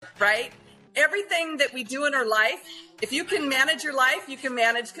right? Everything that we do in our life, if you can manage your life, you can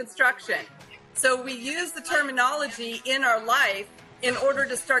manage construction. So we use the terminology in our life in order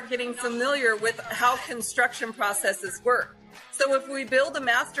to start getting familiar with how construction processes work. So if we build a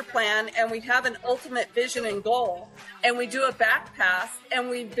master plan and we have an ultimate vision and goal, and we do a back pass and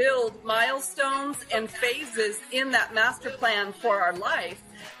we build milestones and phases in that master plan for our life,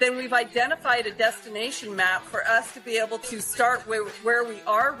 then we've identified a destination map for us to be able to start where we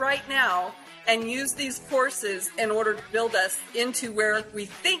are right now and use these courses in order to build us into where we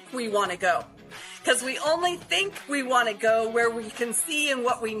think we want to go. Because we only think we want to go where we can see and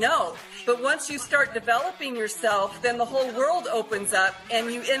what we know. But once you start developing yourself, then the whole world opens up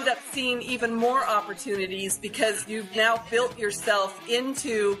and you end up seeing even more opportunities because you've now built yourself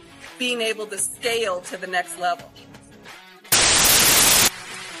into being able to scale to the next level.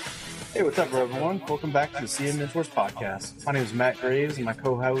 Hey, what's up, everyone? Welcome back to the CM Mentors Podcast. My name is Matt Graves, and my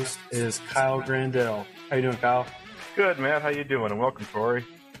co-host is Kyle Grandell. How you doing, Kyle? Good, Matt. How you doing? And welcome, Tori.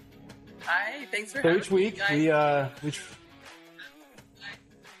 Hi, thanks for having me. Each week, we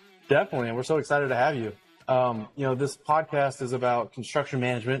definitely, and we're so excited to have you. This podcast is about construction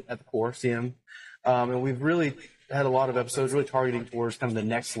management at the core, CM, and we've really had a lot of episodes really targeting towards kind of the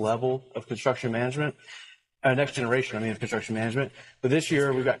next level of construction management. Next generation, of construction management. But this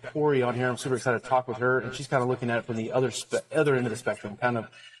year, we've got Corey on here. I'm super excited to talk with her, and she's kind of looking at it from the other end of the spectrum. Kind of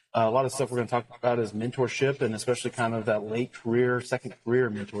a lot of stuff we're going to talk about is mentorship, and especially kind of that late career, second career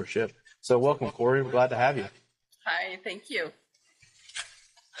mentorship. So welcome, Corey. We're glad to have you. Hi, thank you.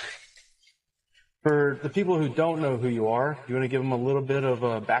 For the people who don't know who you are, you want to give them a little bit of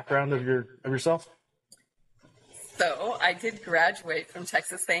a background of yourself? So I did graduate from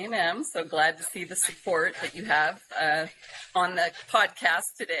Texas A&M, so glad to see the support that you have on the podcast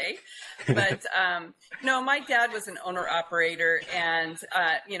today. But, no, my dad was an owner-operator, and,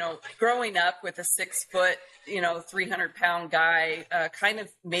 growing up with a 6-foot, 300-pound guy kind of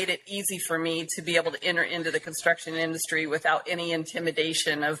made it easy for me to be able to enter into the construction industry without any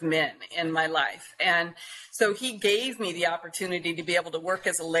intimidation of men in my life. And so he gave me the opportunity to be able to work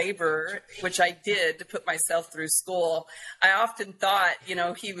as a laborer, which I did to put myself through school. I often thought,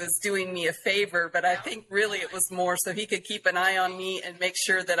 he was doing me a favor, but I think really it was more so he could keep an eye on me and make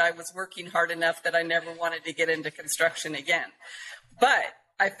sure that I was working hard enough that I never wanted to get into construction again. But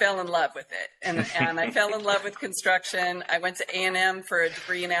I fell in love with it, and I fell in love with construction. I went to A&M for a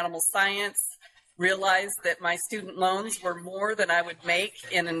degree in animal science, realized that my student loans were more than I would make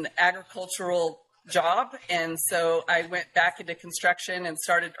in an agricultural job, and so I went back into construction and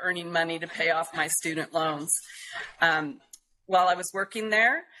started earning money to pay off my student loans. While I was working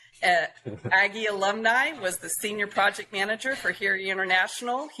there, Aggie alumni was the senior project manager for Erie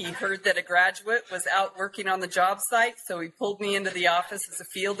International. He heard that a graduate was out working on the job site, so he pulled me into the office as a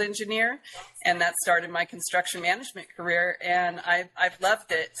field engineer, and that started my construction management career, and I've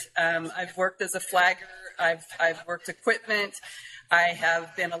loved it. I've worked as a flagger. I've worked equipment. I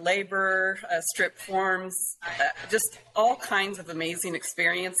have been a laborer, stripped forms, just all kinds of amazing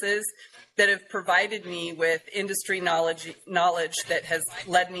experiences that have provided me with industry knowledge that has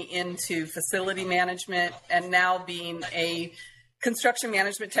led me into facility management, and now being a construction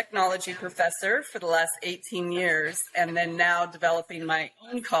management technology professor for the last 18 years, and then now developing my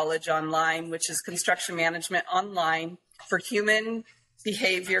own college online, which is construction management online for human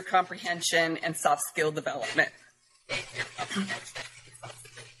behavior comprehension and soft skill development.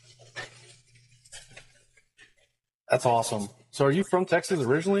 That's awesome. So are you from Texas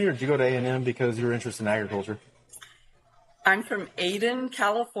originally, or did you go to A&M because you were interested in agriculture? I'm from Ayden,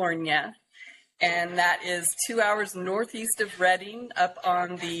 California, and that is 2 hours northeast of Redding, up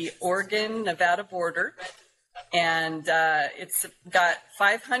on the Oregon-Nevada border. And it's got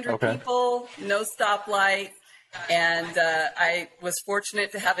 500 people, no stoplight. And I was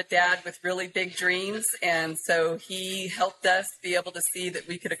fortunate to have a dad with really big dreams, and so he helped us be able to see that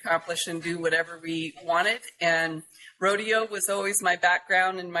we could accomplish and do whatever we wanted. And rodeo was always my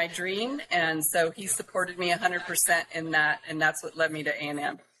background and my dream, and so he supported me 100% in that, and that's what led me to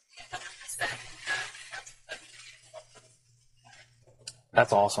A&M.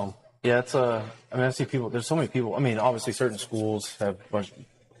 That's awesome. Yeah, it's I see people. There's so many people. Obviously, certain schools have a bunch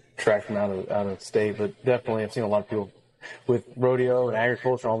track from out of state, but definitely I've seen a lot of people with rodeo and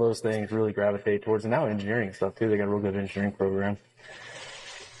agriculture and all those things really gravitate towards, and now engineering stuff too. They got a real good engineering program.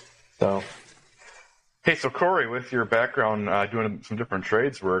 So, hey, so Corey, with your background doing some different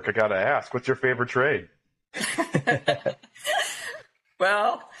trades work, I got to ask, what's your favorite trade?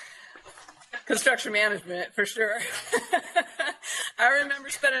 Well, construction management for sure. I remember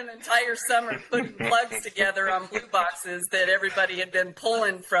spending an entire summer putting plugs together on blue boxes that everybody had been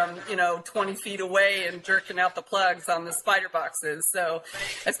pulling from, 20 feet away and jerking out the plugs on the spider boxes. So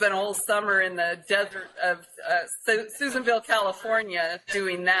I spent a whole summer in the desert of Susanville, California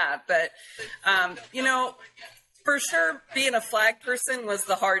doing that. But, for sure, being a flag person was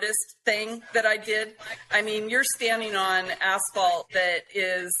the hardest thing that I did. I mean, you're standing on asphalt that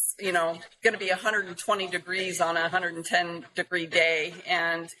is, going to be 120 degrees on a 110-degree day,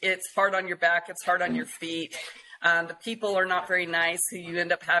 and it's hard on your back, it's hard on your feet. The people are not very nice who you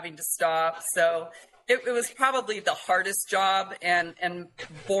end up having to stop. So it was probably the hardest job and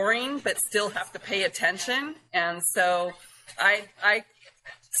boring, but still have to pay attention. And so I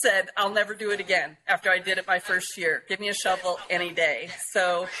said, I'll never do it again after I did it my first year. Give me a shovel any day.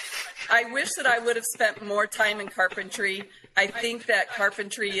 So I wish that I would have spent more time in carpentry. I think that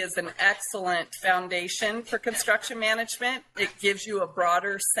carpentry is an excellent foundation for construction management. It gives you a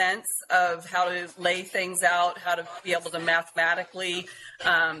broader sense of how to lay things out, how to be able to mathematically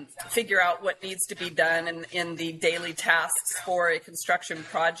figure out what needs to be done in the daily tasks for a construction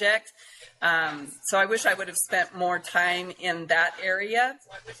project. So I wish I would have spent more time in that area,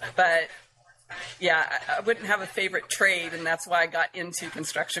 but yeah, I wouldn't have a favorite trade, and that's why I got into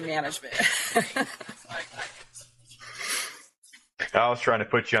construction management. I was trying to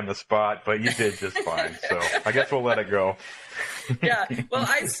put you on the spot, but you did just fine, so I guess we'll let it go. Yeah, well,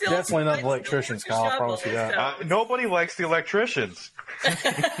 I still definitely not the electricians, Kyle. I promise you that. Nobody likes the electricians.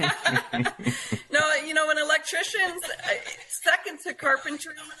 No, when electricians, second to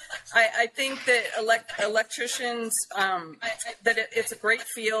carpentry, I think that electricians, that it's a great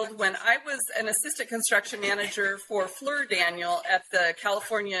field. When I was an assistant construction manager for Fleur Daniel at the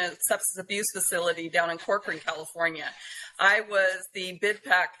California Substance Abuse Facility down in Corcoran, California, I was the bid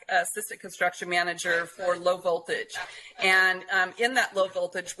pack assistant construction manager for low voltage. And in that low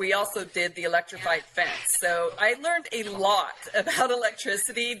voltage, we also did the electrified fence. So I learned a lot about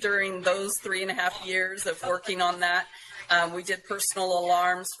electricity during those 3.5 years of working on that. We did personal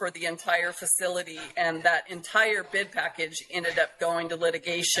alarms for the entire facility, and that entire bid package ended up going to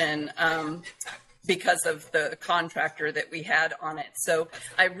litigation because of the contractor that we had on it. So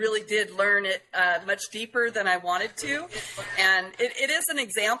I really did learn it much deeper than I wanted to. And it is an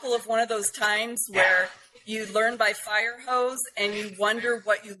example of one of those times where you learn by fire hose and you wonder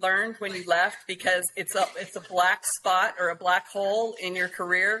what you learned when you left, because it's a black spot or a black hole in your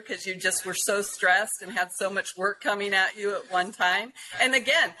career because you just were so stressed and had so much work coming at you at one time. And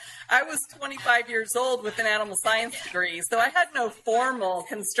again, I was 25 years old with an animal science degree, so I had no formal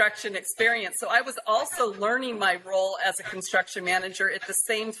construction experience. So I was also learning my role as a construction manager at the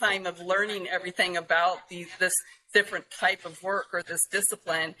same time of learning everything about this different type of work or this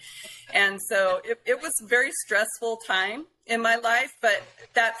discipline. And so it was a very stressful time in my life, but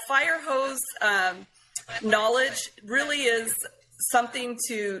that fire hose knowledge really is something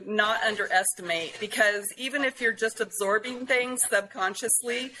to not underestimate, because even if you're just absorbing things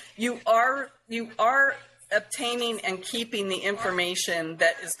subconsciously, you are obtaining and keeping the information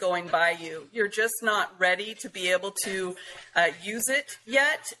that is going by you. You're just not ready to be able to use it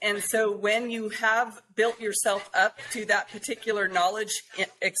yet. And so when you have built yourself up to that particular knowledge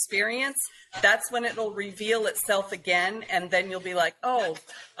experience, that's when it'll reveal itself again. And then you'll be like, oh,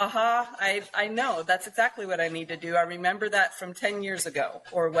 I know. That's exactly what I need to do. I remember that from 10 years ago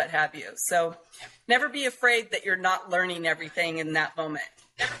or what have you. So never be afraid that you're not learning everything in that moment.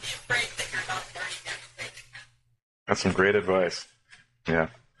 Never be afraid that you're not learning everything. That's some great advice. Yeah.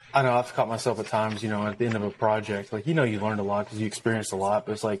 I know I've caught myself at times, at the end of a project, like, you learned a lot because you experienced a lot,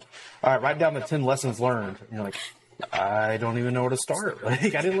 but it's like, all right, write down the 10 lessons learned. And you're like, I don't even know where to start.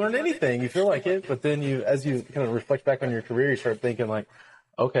 Like, I didn't learn anything. You feel like it, but then as you kind of reflect back on your career, you start thinking like,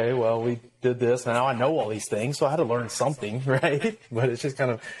 okay, well, we did this, and now I know all these things, so I had to learn something, right? But it's just kind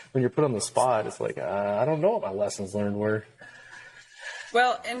of, when you're put on the spot, it's like, I don't know what my lessons learned were.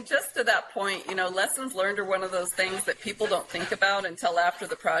 Well, and just to that point, lessons learned are one of those things that people don't think about until after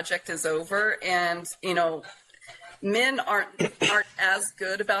the project is over. And, men aren't as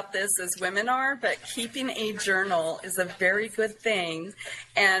good about this as women are, but keeping a journal is a very good thing.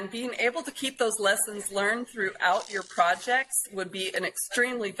 And being able to keep those lessons learned throughout your projects would be an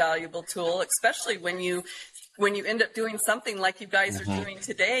extremely valuable tool, especially when you end up doing something like you guys are doing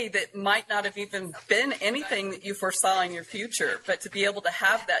today that might not have even been anything that you foresaw in your future. But to be able to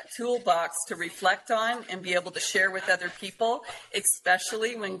have that toolbox to reflect on and be able to share with other people,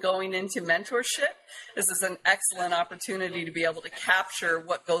 especially when going into mentorship, this is an excellent opportunity to be able to capture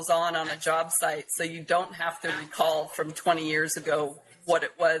what goes on a job site, so you don't have to recall from 20 years ago what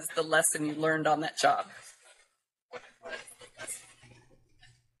it was, the lesson you learned on that job.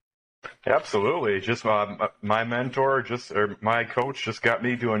 Absolutely. Just my mentor, or my coach, just got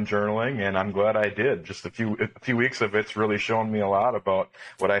me doing journaling, and I'm glad I did. Just a few weeks of it's really shown me a lot about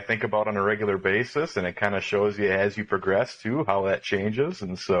what I think about on a regular basis, and it kind of shows you as you progress too how that changes.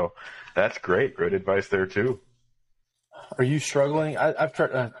 And so that's great. Great advice there too. Are you struggling? I've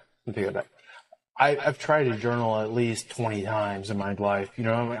tried. Let me take it back. I've tried to journal at least 20 times in my life. You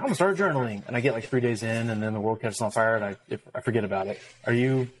know, I'm like, I'm gonna start journaling, and I get like 3 days in, and then the world catches on fire, and I forget about it. Are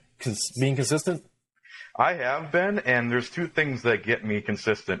you being consistent? I have been, and there's two things that get me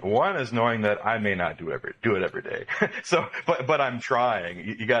consistent. One is knowing that I may not do it every day. So, but I'm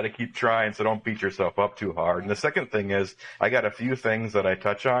trying. You got to keep trying, so don't beat yourself up too hard. And the second thing is I got a few things that I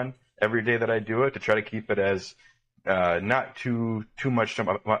touch on every day that I do it to try to keep it as not too much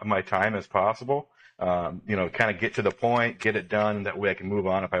of my time as possible. Kind of get to the point, get it done. That way I can move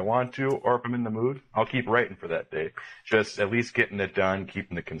on if I want to, or if I'm in the mood, I'll keep writing for that day. Just at least getting it done,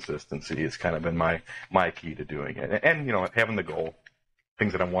 keeping the consistency has kind of been my key to doing it. And having the goal,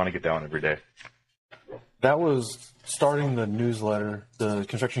 things that I want to get down every day. That was starting the newsletter, the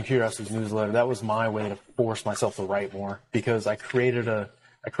Construction Curiosities newsletter. That was my way to force myself to write more, because it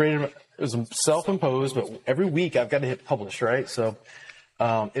was self-imposed, but every week I've got to hit publish, right? So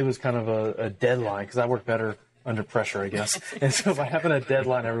it was kind of a deadline, because I work better under pressure, I guess. And so by having a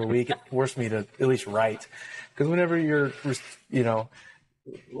deadline every week, it forced me to at least write. Because whenever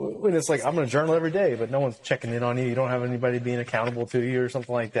when it's like, I'm going to journal every day, but no one's checking in on you, you don't have anybody being accountable to you or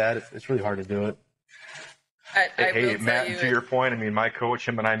something like that, it's really hard to do it. Hey, Matt, to your point, I mean, my coach,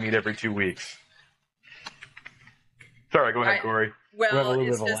 him and I meet every 2 weeks. Sorry, go ahead, Corey. Well,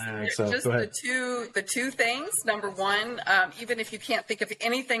 it's just the two things. Number one, even if you can't think of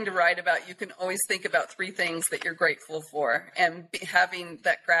anything to write about, you can always think about 3 things that you're grateful for. And having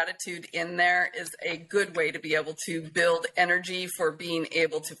that gratitude in there is a good way to be able to build energy for being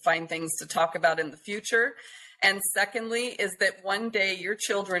able to find things to talk about in the future. And secondly, is that one day your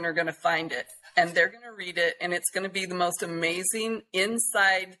children are going to find it, and they're going to read it, and it's going to be the most amazing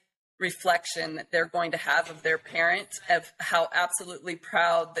inside reflection that they're going to have of their parent, of how absolutely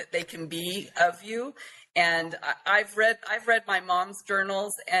proud that they can be of you. And I've read my mom's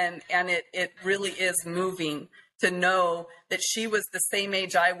journals, and it really is moving to know that she was the same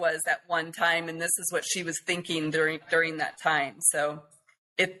age I was at one time, and this is what she was thinking during that time. So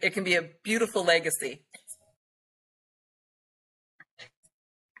it can be a beautiful legacy.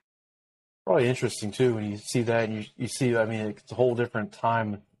 Probably interesting too when you see that, and you see, I mean, it's a whole different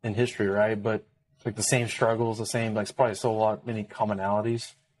time in history, right? But like the same struggles, the same, like, probably many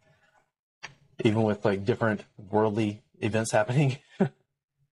commonalities, even with like different worldly events happening.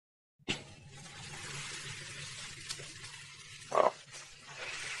 Wow.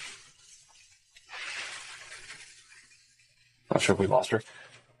 Not sure if we lost her.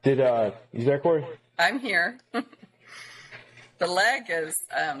 You there, Corey? I'm here. The leg is.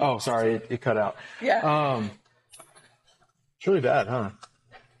 Oh, sorry, it cut out. Yeah. It's really bad, huh?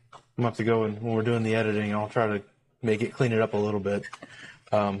 I'm going to have to go, and when we're doing the editing, I'll try to clean it up a little bit.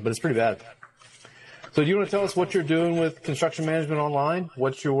 But it's pretty bad. So do you want to tell us what you're doing with construction management online?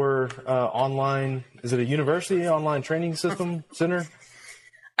 What's your online, is it a university online training system center?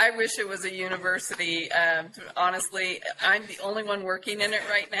 I wish it was a university. Honestly, I'm the only one working in it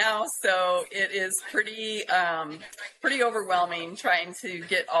right now, so it is pretty overwhelming trying to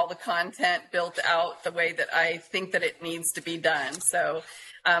get all the content built out the way that I think that it needs to be done. So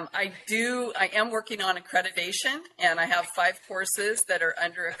I am working on accreditation, and I have 5 courses that are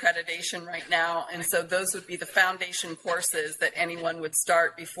under accreditation right now. And so those would be the foundation courses that anyone would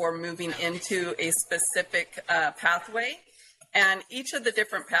start before moving into a specific pathway. And each of the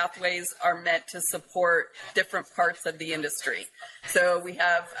different pathways are meant to support different parts of the industry. So we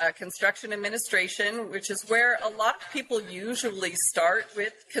have construction administration, which is where a lot of people usually start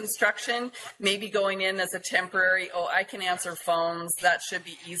with construction, maybe going in as a temporary, I can answer phones, that should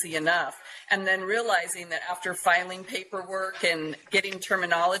be easy enough. And then realizing that after filing paperwork and getting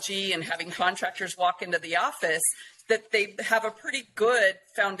terminology and having contractors walk into the office, that they have a pretty good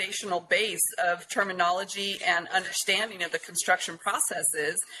foundational base of terminology and understanding of the construction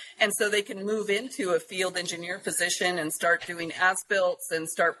processes. And so they can move into a field engineer position and start doing as-builts and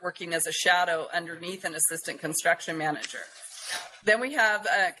start working as a shadow underneath an assistant construction manager. Then we have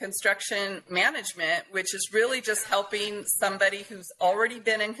construction management, which is really just helping somebody who's already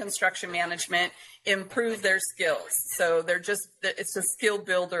been in construction management improve their skills. So it's a skill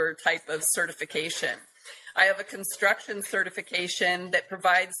builder type of certification. I have a construction certification that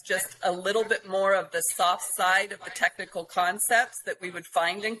provides just a little bit more of the soft side of the technical concepts that we would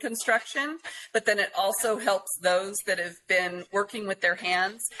find in construction, but then it also helps those that have been working with their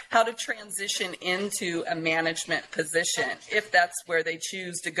hands how to transition into a management position if that's where they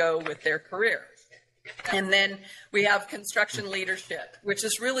choose to go with their career. And then we have construction leadership, which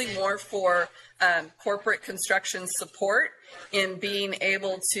is really more for corporate construction support in being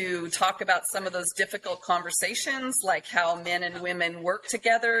able to talk about some of those difficult conversations, like how men and women work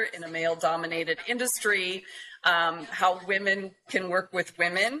together in a male-dominated industry, how women can work with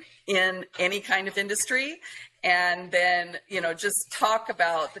women in any kind of industry, and then, just talk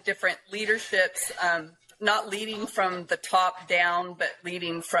about the different leaderships, not leading from the top down, but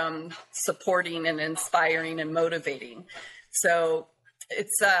leading from supporting and inspiring and motivating. So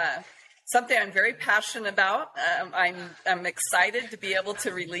it's something I'm very passionate about. I'm excited to be able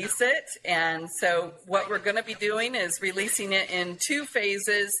to release it. And so what we're going to be doing is releasing it in 2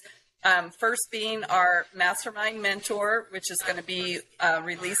 phases. First being our Mastermind Mentor, which is going to be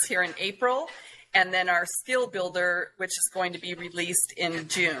released here in April. And then our Skill Builder, which is going to be released in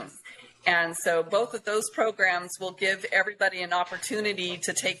June. And so both of those programs will give everybody an opportunity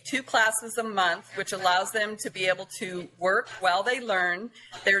to take 2 classes a month, which allows them to be able to work while they learn.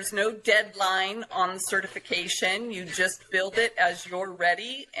 There's no deadline on the certification. You just build it as you're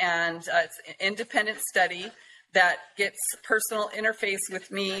ready. And it's an independent study that gets personal interface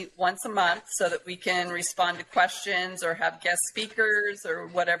with me once a month so that we can respond to questions or have guest speakers or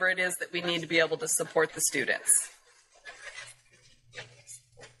whatever it is that we need to be able to support the students.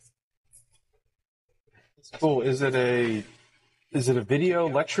 Cool. Is it a video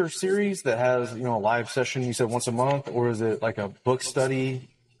lecture series that has, a live session, you said once a month, or is it like a book study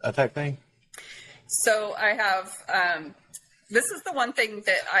type thing? So I have, this is the one thing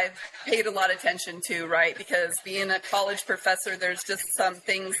that I've paid a lot of attention to, right? Because being a college professor, there's just some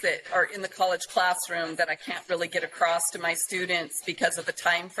things that are in the college classroom that I can't really get across to my students because of the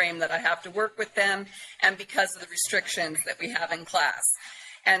time frame that I have to work with them and because of the restrictions that we have in class.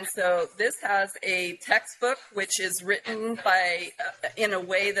 And so this has a textbook, which is written in a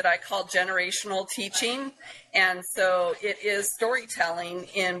way that I call generational teaching. And so it is storytelling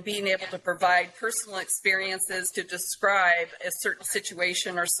in being able to provide personal experiences to describe a certain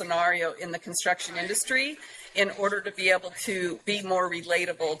situation or scenario in the construction industry in order to be able to be more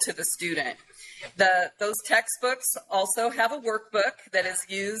relatable to the student. Those textbooks also have a workbook that is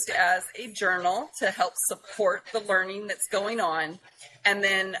used as a journal to help support the learning that's going on. And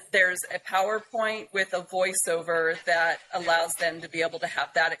then there's a PowerPoint with a voiceover that allows them to be able to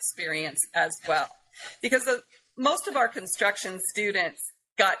have that experience as well. Because most of our construction students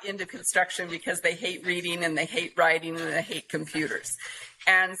got into construction because they hate reading and they hate writing and they hate computers.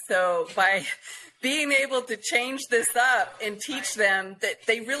 And so by being able to change this up and teach them that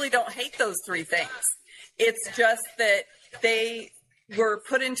they really don't hate those 3 things. It's just that they were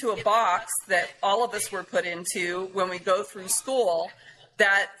put into a box that all of us were put into when we go through school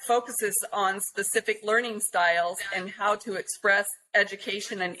that focuses on specific learning styles and how to express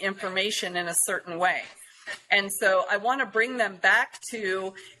education and information in a certain way. And so I want to bring them back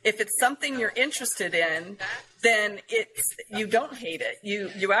to, if it's something you're interested in, then you don't hate it.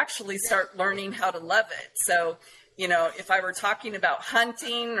 You actually start learning how to love it. So, if I were talking about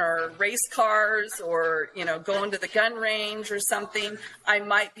hunting or race cars or, going to the gun range or something, I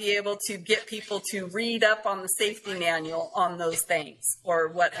might be able to get people to read up on the safety manual on those things or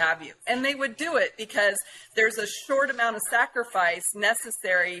what have you. And they would do it because there's a short amount of sacrifice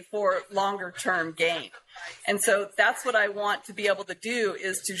necessary for longer term gain. And so that's what I want to be able to do,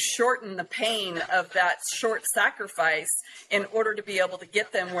 is to shorten the pain of that short sacrifice in order to be able to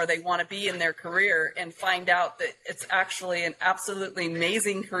get them where they want to be in their career and find out that it's actually an absolutely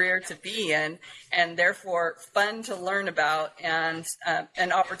amazing career to be in and therefore fun to learn about and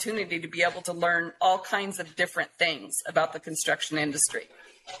an opportunity to be able to learn all kinds of different things about the construction industry.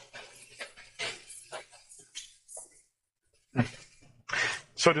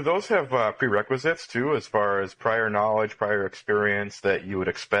 So do those have prerequisites too, as far as prior knowledge, prior experience that you would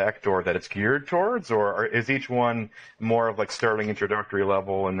expect or that it's geared towards? Or is each one more of like starting introductory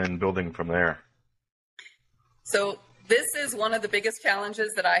level and then building from there? So this is one of the biggest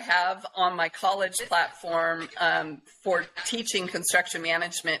challenges that I have on my college platform for teaching construction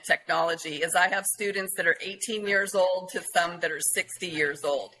management technology is I have students that are 18 years old to some that are 60 years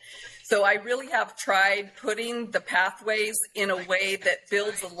old. So I really have tried putting the pathways in a way that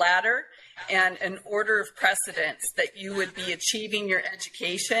builds a ladder and an order of precedence that you would be achieving your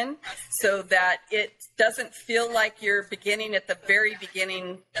education, so that it doesn't feel like you're beginning at the very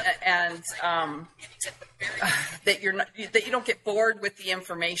beginning, and that you don't get bored with the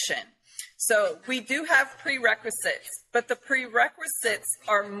information. So we do have prerequisites, but the prerequisites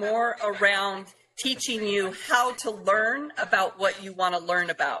are more around teaching you how to learn about what you want to learn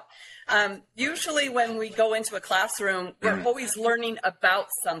about. Usually when we go into a classroom, we're always learning about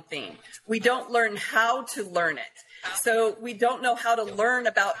something. We don't learn how to learn it. So we don't know how to learn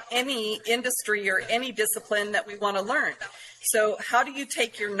about any industry or any discipline that we want to learn. So how do you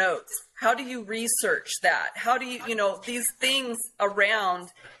take your notes? How do you research that? How do you, these things around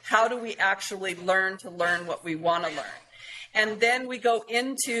how do we actually learn to learn what we want to learn? And then we go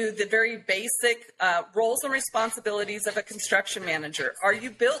into the very basic roles and responsibilities of a construction manager. Are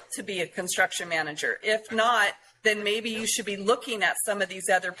you built to be a construction manager? If not, then maybe you should be looking at some of these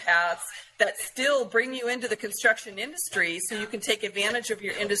other paths that still bring you into the construction industry so you can take advantage of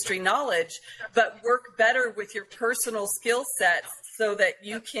your industry knowledge, but work better with your personal skill sets so that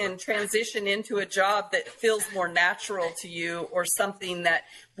you can transition into a job that feels more natural to you, or something that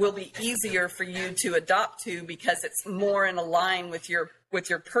will be easier for you to adopt to because it's more in line with your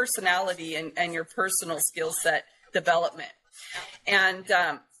personality and your personal skill set development. And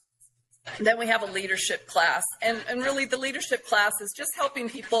then we have a leadership class, and really the leadership class is just helping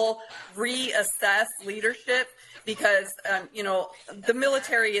people reassess leadership, because the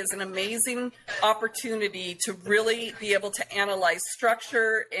military is an amazing opportunity to really be able to analyze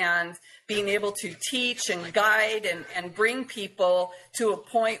structure and being able to teach and guide and bring people to a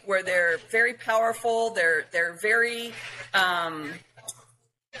point where they're very powerful, they're very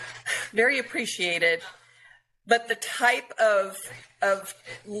very appreciated. But the type of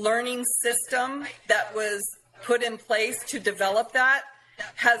learning system that was put in place to develop that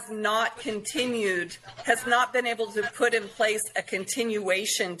has not been able to put in place a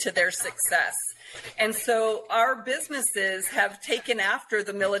continuation to their success. And so our businesses have taken after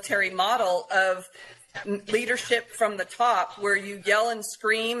the military model of leadership from the top, where you yell and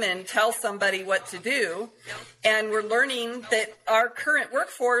scream and tell somebody what to do. And we're learning that our current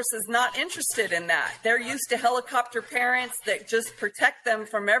workforce is not interested in that. They're used to helicopter parents that just protect them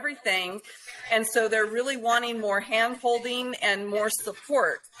from everything. And so they're really wanting more hand-holding and more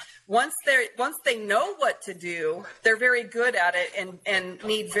support. Once they know what to do, they're very good at it and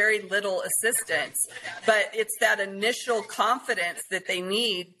need very little assistance. But it's that initial confidence that they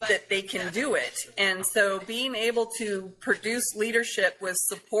need that they can do it. And so being able to produce leadership with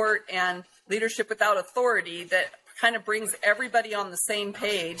support and leadership without authority that kind of brings everybody on the same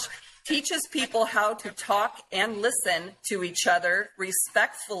page, teaches people how to talk and listen to each other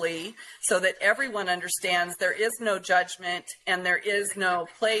respectfully so that everyone understands there is no judgment and there is no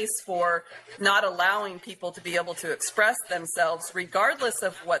place for not allowing people to be able to express themselves regardless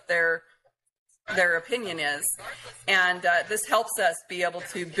of what their opinion is. And this helps us be able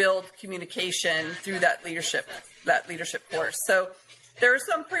to build communication through that leadership course. So there are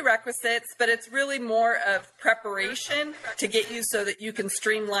some prerequisites, but it's really more of preparation to get you so that you can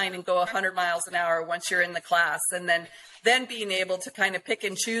streamline and go 100 miles an hour once you're in the class, and then being able to kind of pick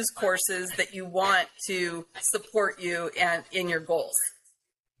and choose courses that you want to support you and in your goals.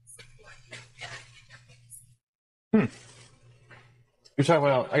 You're talking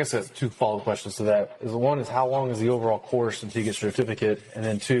about, I guess that's two follow-up questions to that. One is, how long is the overall course until you get your certificate? And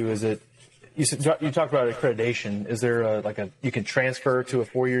then two, you talked about accreditation. Is there you can transfer to a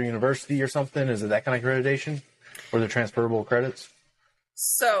 4-year university or something? Is it that kind of accreditation, or the transferable credits?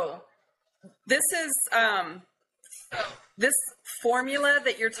 So this is this formula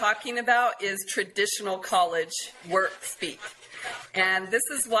that you're talking about is traditional college work speak. And this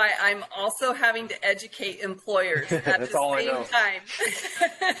is why I'm also having to educate employers at the same time.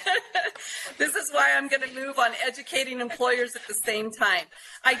 This is why I'm going to move on educating employers at the same time.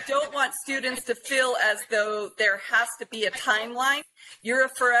 I don't want students to feel as though there has to be a timeline. You're a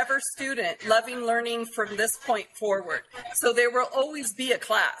forever student, loving learning from this point forward. So there will always be a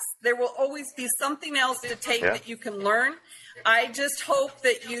class. There will always be something else to take that you can learn. I just hope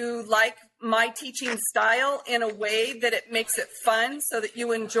that you like my teaching style in a way that it makes it fun so that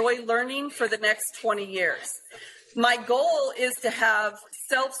you enjoy learning for the next 20 years. My goal is to have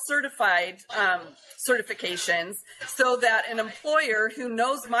self-certified certifications so that an employer who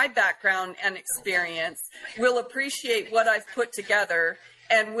knows my background and experience will appreciate what I've put together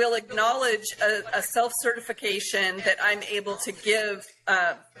and will acknowledge a self-certification that I'm able to give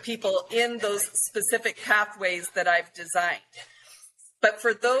people in those specific pathways that I've designed. But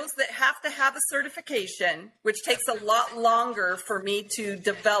for those that have to have a certification, which takes a lot longer for me to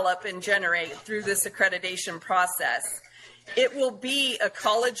develop and generate through this accreditation process, it will be a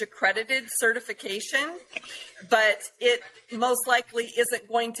college accredited certification, but it most likely isn't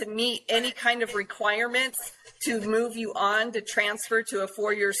going to meet any kind of requirements to move you on to transfer to a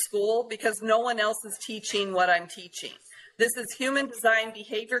 4-year school, because no one else is teaching what I'm teaching. This is human design,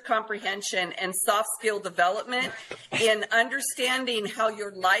 behavior comprehension, and soft skill development in understanding how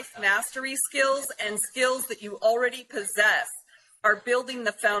your life mastery skills and skills that you already possess are building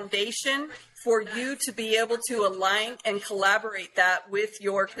the foundation for you to be able to align and collaborate that with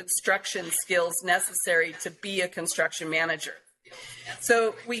your construction skills necessary to be a construction manager.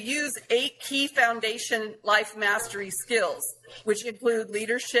 So we use 8 key foundation life mastery skills, which include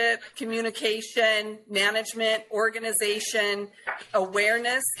leadership, communication, management, organization,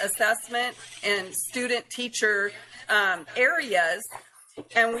 awareness, assessment, and student-teacher areas.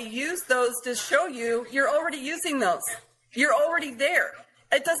 And we use those to show you you're already using those. You're already there.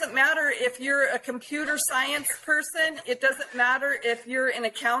 It doesn't matter if you're a computer science person. It doesn't matter if you're an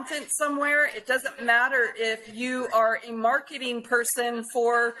accountant somewhere. It doesn't matter if you are a marketing person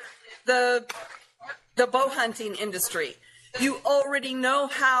for the bow hunting industry. You already know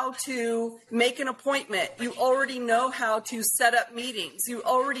how to make an appointment. You already know how to set up meetings. You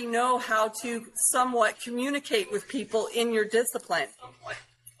already know how to somewhat communicate with people in your discipline.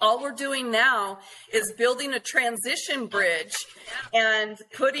 All we're doing now is building a transition bridge and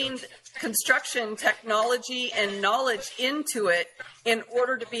putting construction technology and knowledge into it in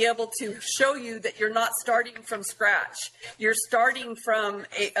order to be able to show you that you're not starting from scratch. You're starting from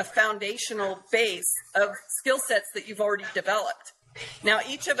a foundational base of skill sets that you've already developed. Now,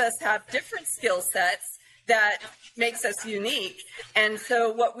 each of us have different skill sets that makes us unique. And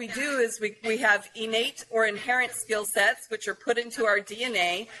so what we do is we have innate or inherent skill sets, which are put into our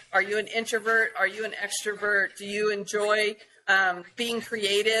DNA. Are you an introvert? Are you an extrovert? Do you enjoy being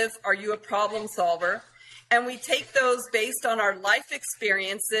creative? Are you a problem solver? And we take those based on our life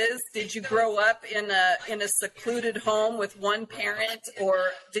experiences. Did you grow up in a secluded home with one parent, or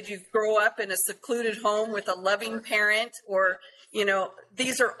did you grow up in a secluded home with a loving parent? Or, you know,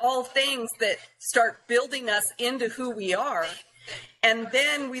 these are all things that start building us into who we are. And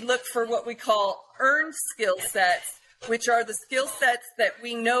then we look for what we call earned skill sets, which are the skill sets that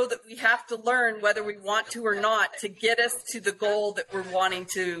we know that we have to learn whether we want to or not to get us to the goal that we're wanting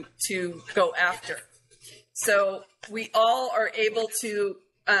to go after. So we all are able to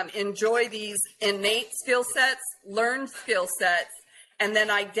enjoy these innate skill sets, learned skill sets, and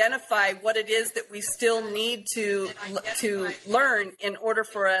then identify what it is that we still need to learn in order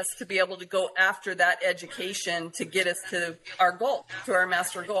for us to be able to go after that education to get us to our goal, to our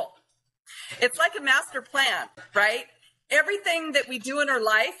master goal. It's like a master plan, right? Everything that we do in our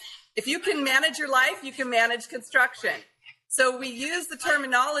life, if you can manage your life, you can manage construction. So we use the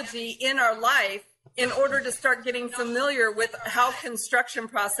terminology in our life in order to start getting familiar with how construction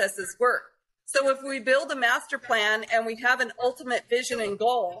processes work. So if we build a master plan and we have an ultimate vision and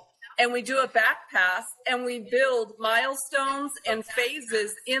goal, and we do a back pass and we build milestones and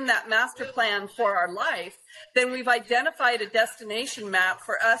phases in that master plan for our life, then we've identified a destination map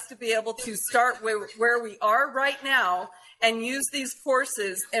for us to be able to start where we are right now and use these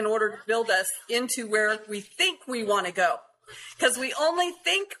courses in order to build us into where we think we want to go. Because we only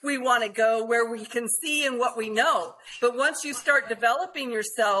think we want to go where we can see and what we know. But once you start developing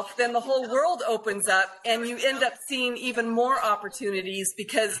yourself, then the whole world opens up and you end up seeing even more opportunities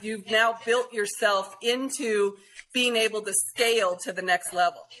because you've now built yourself into being able to scale to the next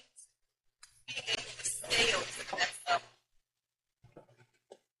level.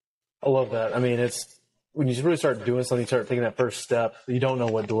 I love that. I mean, it's when you really start doing something, you start taking that first step, you don't know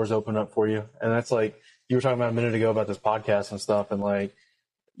what doors open up for you. And that's like, you were talking about a minute ago about this podcast and stuff. And like,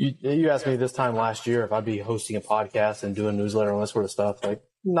 you asked me this time last year if I'd be hosting a podcast and doing a newsletter and all this sort of stuff. Like,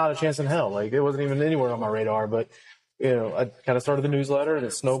 not a chance in hell. Like, it wasn't even anywhere on my radar. But, you know, I kind of started the newsletter and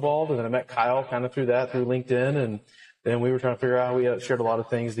it snowballed. And then I met Kyle kind of through LinkedIn. And then we were trying to figure out how we shared a lot of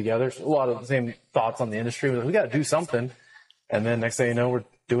things together. So a lot of the same thoughts on the industry. We got to do something. And then next thing you know, we're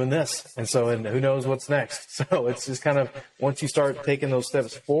doing this. And who knows what's next. So it's just kind of, once you start taking those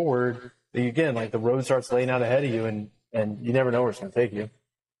steps forward, again, like the road starts laying out ahead of you and you never know where it's going to take you.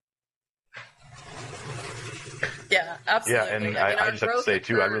 Yeah, absolutely. Yeah, and I just have to say,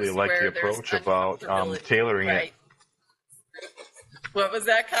 too, I really like the approach about tailoring it. What was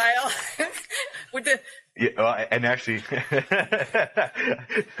that, Kyle? Yeah, and actually,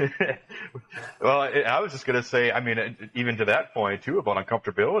 well, I was just going to say, I mean, even to that point too about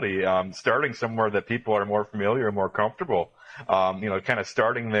uncomfortability, starting somewhere that people are more familiar and more comfortable, kind of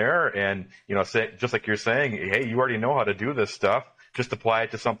starting there and, say, just like you're saying, hey, you already know how to do this stuff. Just apply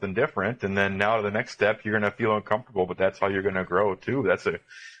it to something different. And then now to the next step, you're going to feel uncomfortable, but that's how you're going to grow too. That's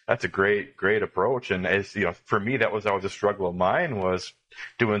a great approach. And as, for me, that was always a struggle of mine was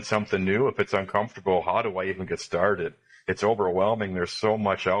doing something new. If it's uncomfortable, how do I even get started? It's overwhelming. There's so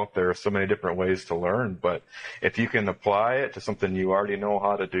much out there, so many different ways to learn. But if you can apply it to something you already know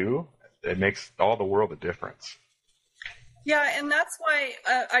how to do, it makes all the world a difference. Yeah, and that's why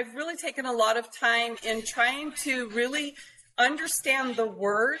I've really taken a lot of time in trying to really understand the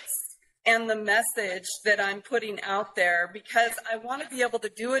words and the message that I'm putting out there, because I want to be able to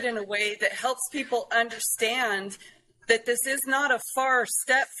do it in a way that helps people understand that this is not a far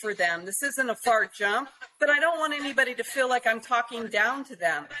step for them. This isn't a far jump, but I don't want anybody to feel like I'm talking down to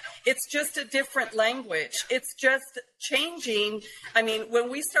them. It's just a different language. It's just changing. I mean, when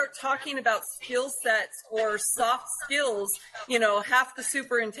we start talking about skill sets or soft skills, half the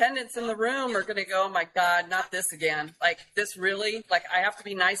superintendents in the room are going to go, oh my God, not this again. Like this really, like I have to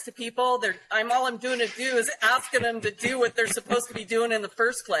be nice to people. All I'm doing to do is asking them to do what they're supposed to be doing in the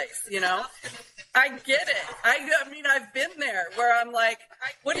first place, I get it. I mean, I've been there where I'm like,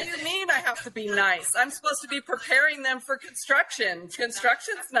 what do you mean I have to be nice? I'm supposed to be preparing them for construction.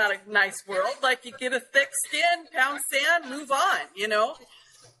 Construction's not a nice world. Like you get a thick skin, pound sand, move on,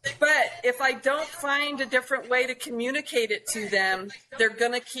 But if I don't find a different way to communicate it to them, they're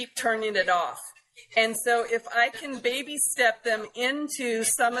going to keep turning it off. And so if I can baby step them into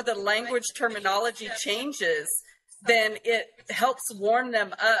some of the language terminology changes, then it helps warm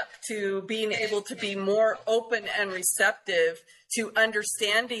them up to being able to be more open and receptive to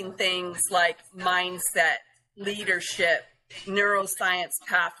understanding things like mindset, leadership, neuroscience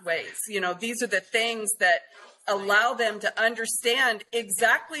pathways. These are the things that allow them to understand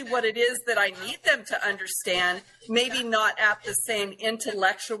exactly what it is that I need them to understand, maybe not at the same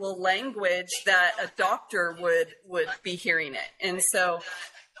intellectual language that a doctor would be hearing it. And so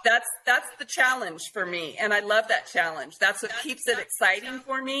that's the challenge for me, and I love that challenge. That's what keeps it exciting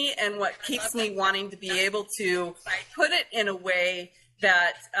for me and what keeps me wanting to be able to put it in a way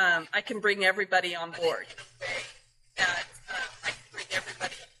that I can bring everybody on board.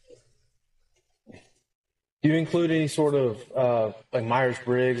 Do you include any sort of like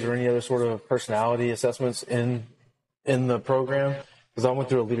Myers-Briggs or any other sort of personality assessments in the program? Because I went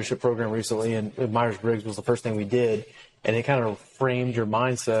through a leadership program recently, and Myers-Briggs was the first thing we did. And it kind of framed your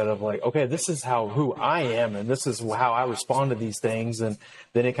mindset of like, okay, this is who I am, and this is how I respond to these things. And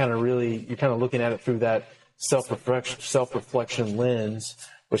then it kind of you're kind of looking at it through that self-reflection lens,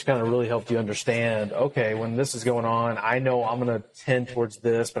 which kind of really helped you understand, okay, when this is going on, I know I'm going to tend towards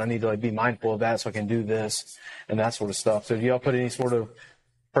this, but I need to be mindful of that so I can do this and that sort of stuff. So do y'all put any sort of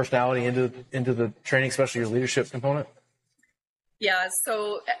personality into the training, especially your leadership component? Yeah,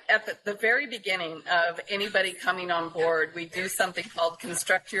 so at the very beginning of anybody coming on board, we do something called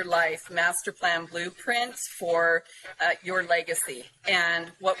Construct Your Life Masterplan Blueprint for your legacy.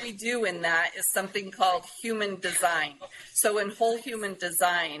 And what we do in that is something called human design. So in whole human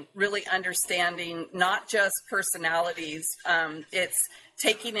design, really understanding not just personalities, it's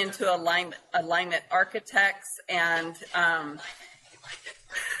taking into alignment architects and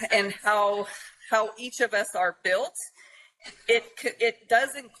how each of us are built. It does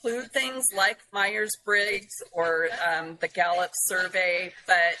include things like Myers-Briggs or the Gallup survey,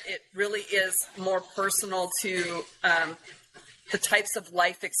 but it really is more personal to the types of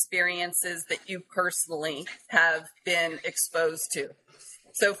life experiences that you personally have been exposed to.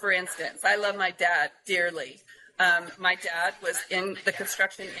 So, for instance, I love my dad dearly. My dad was in the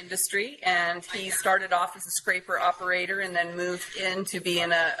construction industry, and he started off as a scraper operator and then moved into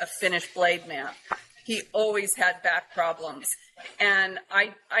being a finished blade man. He always had back problems. And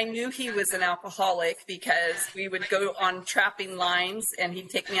I knew he was an alcoholic because we would go on trapping lines, and he'd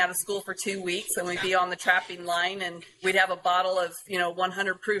take me out of school for 2 weeks, and we'd be on the trapping line, and we'd have a bottle of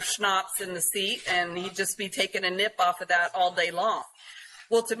 100 proof schnapps in the seat, and he'd just be taking a nip off of that all day long.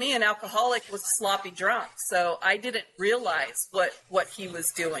 Well, to me, an alcoholic was a sloppy drunk, so I didn't realize what he was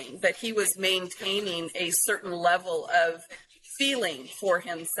doing, that he was maintaining a certain level of feeling for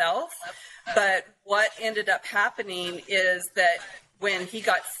himself. But what ended up happening is that when he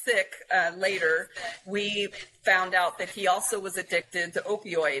got sick later, we found out that he also was addicted to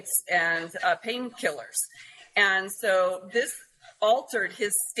opioids and painkillers. And so this altered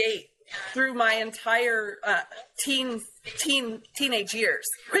his state through my entire teenage years,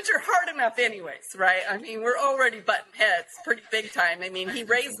 which are hard enough anyways, right? I mean, we're already butting heads pretty big time. I mean, he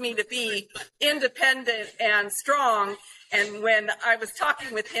raised me to be independent and strong, and when I was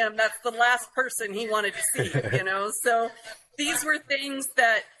talking with him, that's the last person he wanted to see, you know? So these were things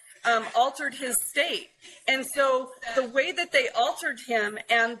that altered his state. And so the way that they altered him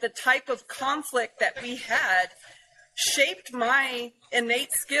and the type of conflict that we had shaped my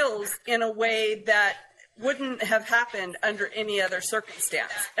innate skills in a way that wouldn't have happened under any other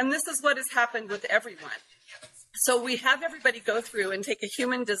circumstance. And this is what has happened with everyone. So we have everybody go through and take a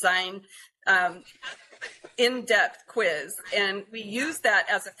human design in-depth quiz, and we use that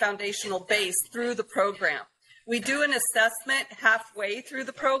as a foundational base through the program. We do an assessment halfway through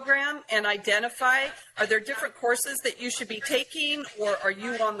the program and identify, are there different courses that you should be taking, or are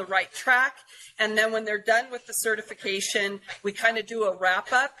you on the right track? And then when they're done with the certification, we kind of do a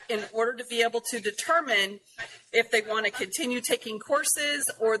wrap up in order to be able to determine if they want to continue taking courses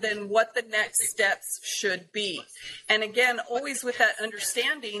or then what the next steps should be. And again, always with that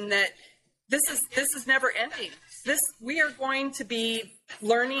understanding that this is never ending. We are going to be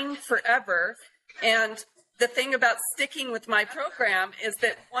learning forever. And the thing about sticking with my program is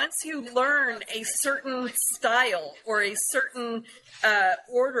that once you learn a certain style or a certain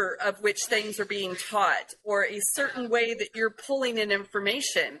order of which things are being taught, or a certain way that you're pulling in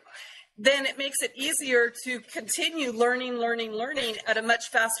information, then it makes it easier to continue learning at a much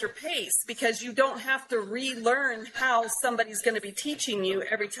faster pace, because you don't have to relearn how somebody's going to be teaching you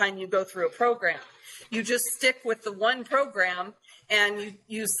every time you go through a program. You just stick with the one program and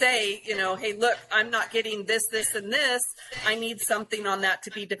you say, you know, hey, look, I'm not getting this, and this. I need something on that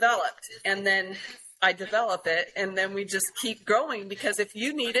to be developed. And then I develop it, and then we just keep going, because if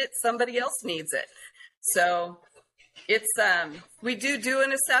you need it, somebody else needs it. So it's we do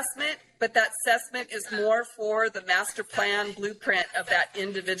an assessment, but that assessment is more for the master plan blueprint of that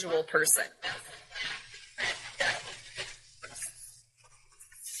individual person.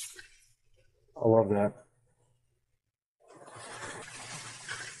 I love that.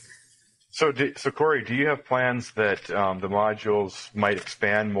 So Corey, do you have plans that the modules might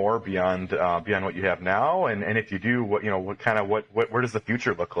expand more beyond what you have now? And if you do, where does the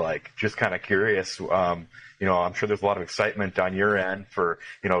future look like? Just kind of curious. I'm sure there's a lot of excitement on your end for,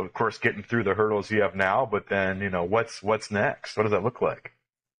 of course, getting through the hurdles you have now. But then, what's next? What does that look like?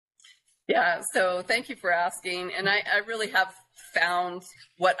 Yeah. So thank you for asking. And I really have found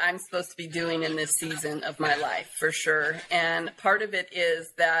what I'm supposed to be doing in this season of my life, for sure. And part of it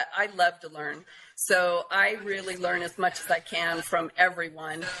is that I love to learn. So I really learn as much as I can from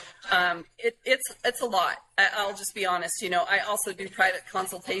everyone. It's a lot. I'll just be honest. I also do private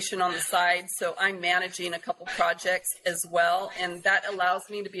consultation on the side, so I'm managing a couple projects as well, and that allows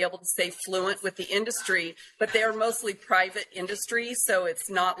me to be able to stay fluent with the industry. But they are mostly private industry, so it's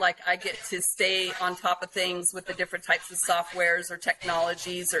not like I get to stay on top of things with the different types of softwares or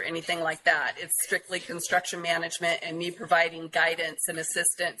technologies or anything like that. It's strictly construction management and me providing guidance and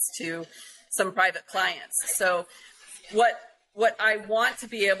assistance to some private clients. So what I want to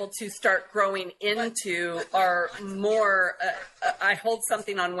be able to start growing into are more, I hold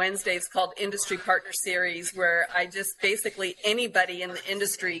something on Wednesdays called Industry Partner Series, where I just basically anybody in the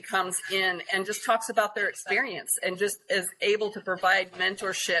industry comes in and just talks about their experience and just is able to provide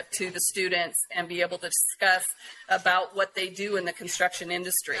mentorship to the students and be able to discuss about what they do in the construction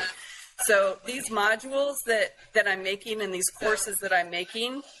industry. So these modules that I'm making and these courses that I'm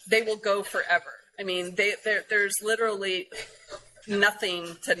making, they will go forever. I mean, there's literally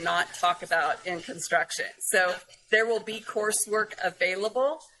nothing to not talk about in construction. So there will be coursework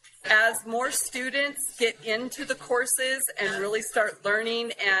available. As more students get into the courses and really start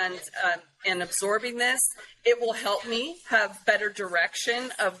learning and absorbing this, it will help me have better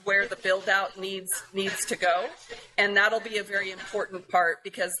direction of where the build out needs to go. And that'll be a very important part,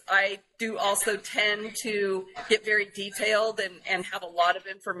 because I do also tend to get very detailed and have a lot of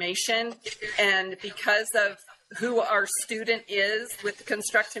information. And because of who our student is with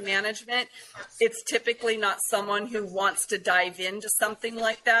construction management, it's typically not someone who wants to dive into something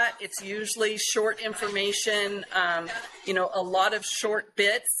like that. It's usually short information, a lot of short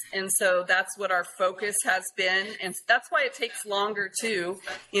bits. And so that's what our focus has been. And that's why it takes longer too,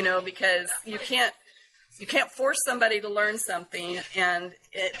 because you can't force somebody to learn something. And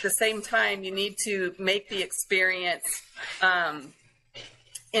at the same time, you need to make the experience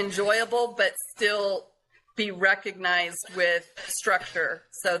enjoyable, but still be recognized with structure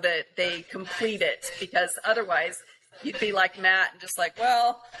so that they complete it, because otherwise you'd be like Matt and just like,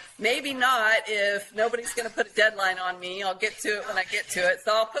 well, maybe not. If nobody's going to put a deadline on me, I'll get to it when I get to it.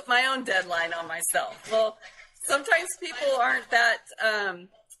 So I'll put my own deadline on myself. Well, sometimes people aren't that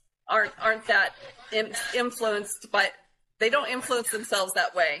influenced by. They don't influence themselves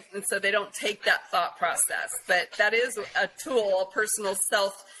that way, and so they don't take that thought process. But that is a tool, a personal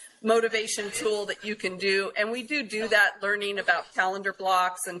self-motivation tool that you can do. And we do that, learning about calendar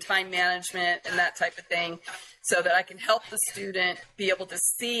blocks and time management and that type of thing, so that I can help the student be able to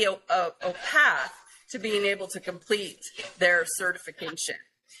see a path to being able to complete their certification.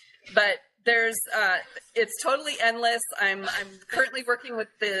 But it's totally endless. I'm currently working with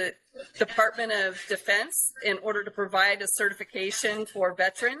the Department of Defense in order to provide a certification for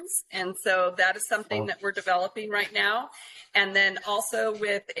veterans. And so that is something that we're developing right now. And then also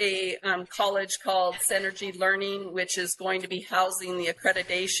with a college called Synergy Learning, which is going to be housing the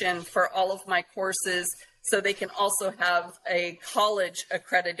accreditation for all of my courses, so they can also have a college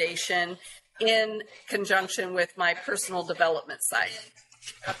accreditation in conjunction with my personal development site.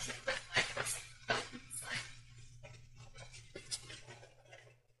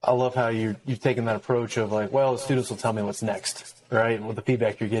 I love how you've taken that approach of like, well, the students will tell me what's next, right? And with the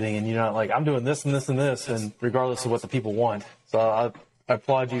feedback you're getting, and you're not like, I'm doing this and this and this, and regardless of what the people want. So I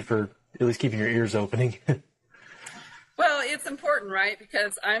applaud you for at least keeping your ears opening. Well, it's important, right?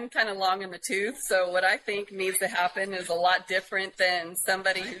 Because I'm kind of long in the tooth. So what I think needs to happen is a lot different than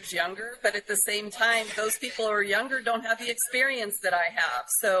somebody who's younger. But at the same time, those people who are younger don't have the experience that I have.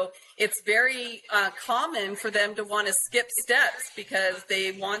 So it's very common for them to want to skip steps because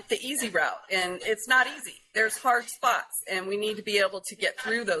they want the easy route. And it's not easy. There's hard spots, and we need to be able to get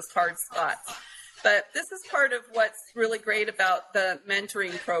through those hard spots. But this is part of what's really great about the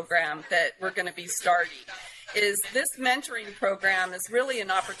mentoring program that we're going to be starting. Is this mentoring program is really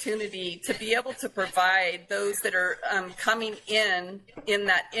an opportunity to be able to provide those that are coming in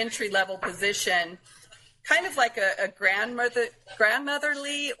that entry-level position, kind of like a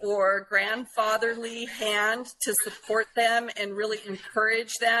grandmotherly or grandfatherly hand to support them and really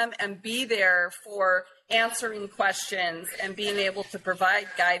encourage them and be there for answering questions and being able to provide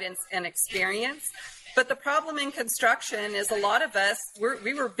guidance and experience. But the problem in construction is a lot of us,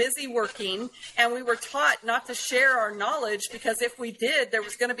 we were busy working, and we were taught not to share our knowledge, because if we did, there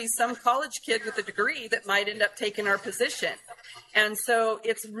was going to be some college kid with a degree that might end up taking our position. And so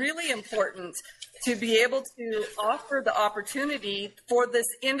it's really important to be able to offer the opportunity for this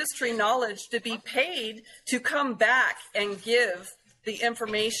industry knowledge to be paid to come back and give the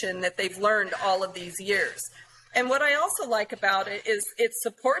information that they've learned all of these years. And what I also like about it is it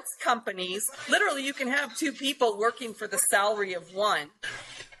supports companies. Literally, you can have two people working for the salary of one.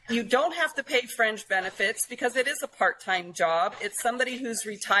 You don't have to pay fringe benefits because it is a part-time job. It's somebody who's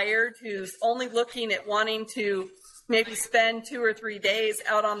retired, who's only looking at wanting to maybe spend 2 or 3 days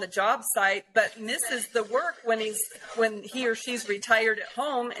out on the job site, but misses the work when he or she's retired at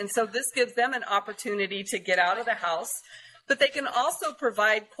home. And so this gives them an opportunity to get out of the house. But they can also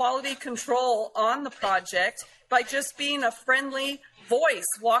provide quality control on the project by just being a friendly voice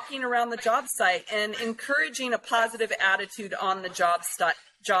walking around the job site and encouraging a positive attitude on the job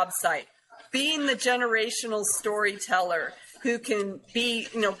site. Being the generational storyteller who can be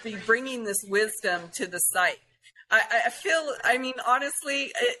bringing this wisdom to the site. I feel,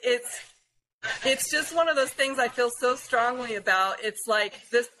 honestly, it's just one of those things I feel so strongly about. It's like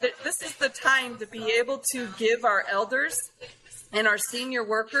this is the time to be able to give our elders and our senior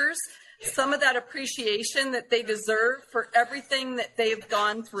workers some of that appreciation that they deserve for everything that they've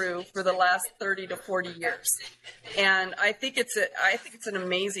gone through for the last 30 to 40 years. And I think it's an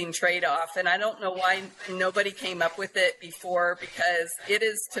amazing trade-off. And I don't know why nobody came up with it before, because it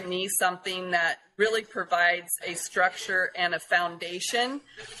is, to me, something that really provides a structure and a foundation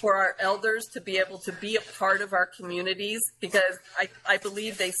for our elders to be able to be a part of our communities, because I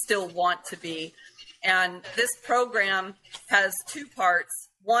believe they still want to be. And this program has 2 parts.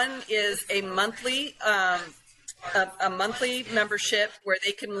 One is a monthly membership where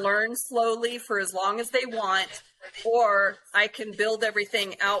they can learn slowly for as long as they want, or I can build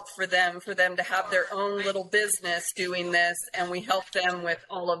everything out for them to have their own little business doing this, and we help them with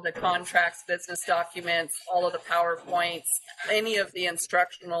all of the contracts, business documents, all of the PowerPoints, any of the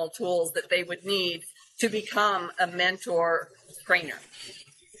instructional tools that they would need to become a mentor trainer.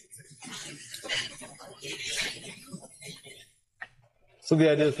 So the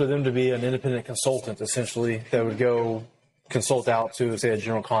idea is for them to be an independent consultant, essentially, that would go consult out to, say, a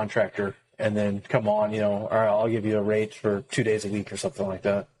general contractor, and then come on, or I'll give you a rate for 2 days a week or something like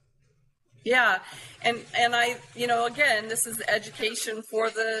that. Yeah. And I, again, this is education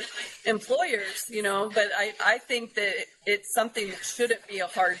for the employers, but I think that it's something that shouldn't be a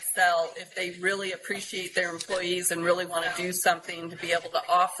hard sell if they really appreciate their employees and really want to do something to be able to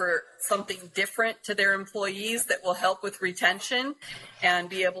offer something different to their employees that will help with retention and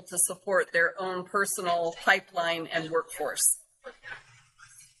be able to support their own personal pipeline and workforce.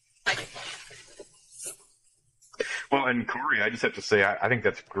 Well, and Corey, I just have to say, I think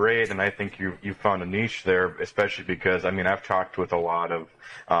that's great, and I think you found a niche there, especially because, I've talked with a lot of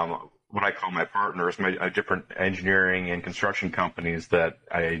what I call my partners, my different engineering and construction companies that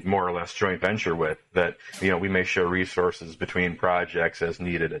I more or less joint venture with, that, we may share resources between projects as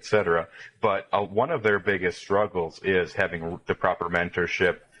needed, et cetera. But one of their biggest struggles is having the proper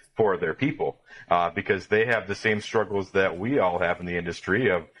mentorship for their people, because they have the same struggles that we all have in the industry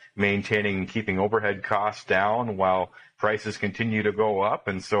of maintaining and keeping overhead costs down while prices continue to go up.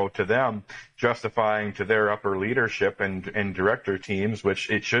 And so to them, justifying to their upper leadership and director teams, which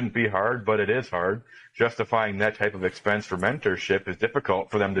it shouldn't be hard, but it is hard, justifying that type of expense for mentorship is difficult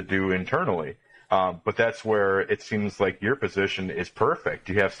for them to do internally. But that's where it seems like your position is perfect.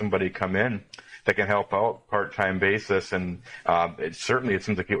 You have somebody come in that can help out part-time basis, and it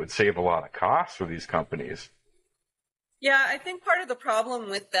seems like it would save a lot of costs for these companies. Yeah, I think part of the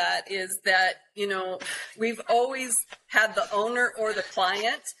problem with that is that, we've always had the owner or the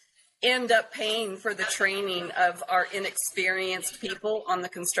client end up paying for the training of our inexperienced people on the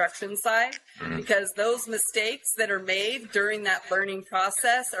construction side, because those mistakes that are made during that learning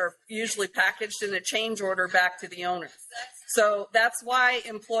process are usually packaged in a change order back to the owner. So that's why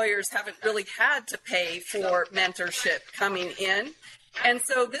employers haven't really had to pay for mentorship coming in. And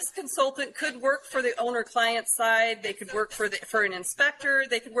so this consultant could work for the owner-client side. They could work for an inspector.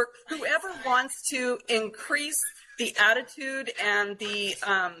 They could work whoever wants to increase the attitude and the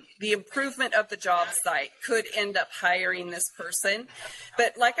improvement of the job site could end up hiring this person.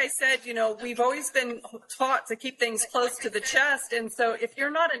 But like I said, we've always been taught to keep things close to the chest. And so if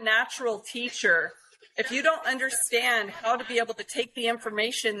you're not a natural teacher, if you don't understand how to be able to take the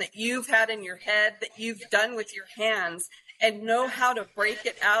information that you've had in your head, that you've done with your hands, and know how to break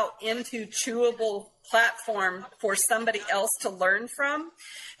it out into chewable platform for somebody else to learn from,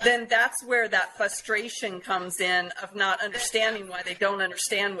 then that's where that frustration comes in of not understanding why they don't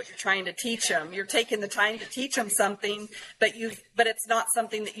understand what you're trying to teach them. You're taking the time to teach them something, but it's not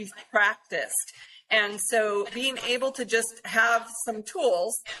something that you've practiced. And so being able to just have some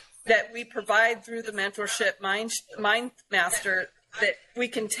tools that we provide through the mentorship Mind Master, that we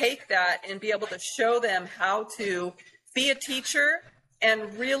can take that and be able to show them how to be a teacher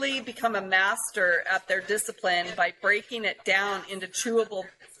and really become a master at their discipline by breaking it down into chewable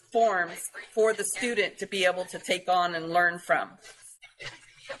forms for the student to be able to take on and learn from.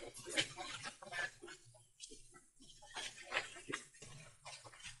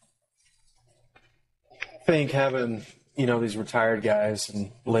 I think having, these retired guys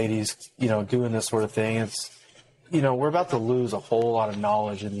and ladies, doing this sort of thing, it's, we're about to lose a whole lot of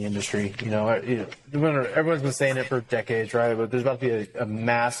knowledge in the industry. Everyone's been saying it for decades, right? But there's about to be a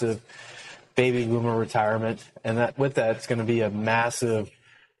massive baby boomer retirement, and with that, it's going to be a massive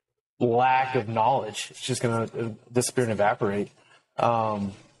lack of knowledge. It's just going to disappear and evaporate. I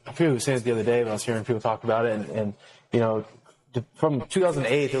forget who was saying it the other day, but I was hearing people talk about it, and from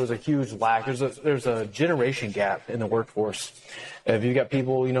 2008, there was a huge lack. There's a generation gap in the workforce. If you got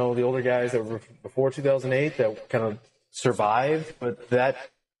people, the older guys that were before 2008 that kind of survived, but that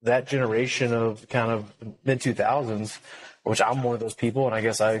generation of kind of mid 2000s, which I'm one of those people, and I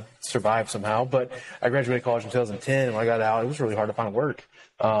guess I survived somehow. But I graduated college in 2010, and when I got out, it was really hard to find work.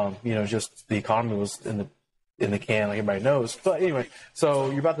 Just the economy was in the can, like everybody knows. But anyway,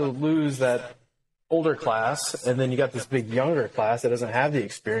 so you're about to lose that older class, and then you got this big younger class that doesn't have the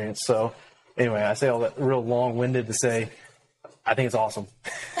experience. So anyway, I say all that real long-winded to say I think it's awesome.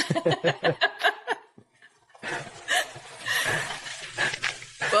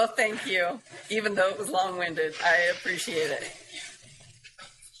 Well, thank you. Even though it was long-winded, I appreciate it.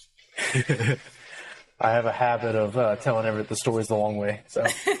 I have a habit of telling the stories the long way. So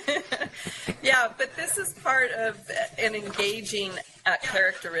yeah, but this is part of an engaging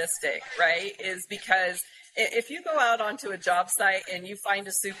characteristic, right? Is because if you go out onto a job site and you find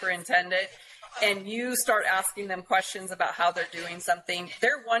a superintendent and you start asking them questions about how they're doing something,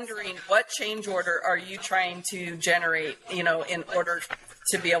 they're wondering what change order are you trying to generate, in order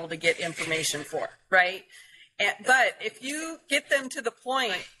to be able to get information for, right? But if you get them to the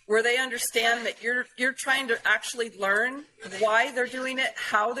point where they understand that you're trying to actually learn why they're doing it,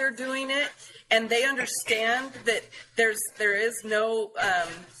 how they're doing it, and they understand that there is no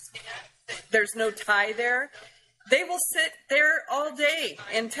there's no tie there, they will sit there all day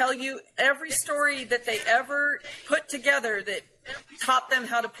and tell you every story that they ever put together that taught them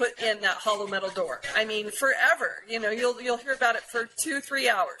how to put in that hollow metal door. I mean, forever. You'll hear about it for 2-3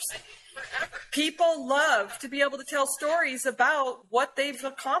 hours. People love to be able to tell stories about what they've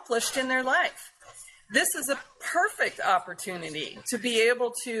accomplished in their life. This is a perfect opportunity to be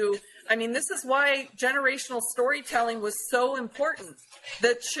able to, this is why generational storytelling was so important.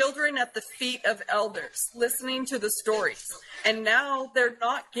 The children at the feet of elders, listening to the stories. And now they're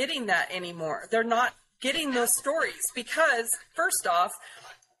not getting that anymore. They're not getting those stories because, first off,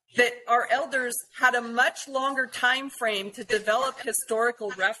 that our elders had a much longer time frame to develop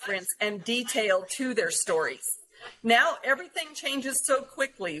historical reference and detail to their stories. Now everything changes so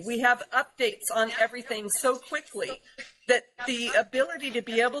quickly. We have updates on everything so quickly that the ability to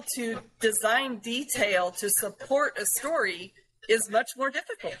be able to design detail to support a story is much more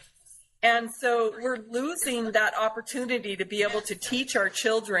difficult. And so we're losing that opportunity to be able to teach our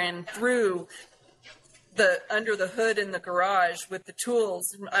children through the under the hood in the garage with the tools.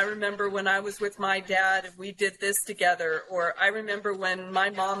 I remember when I was with my dad and we did this together, or I remember when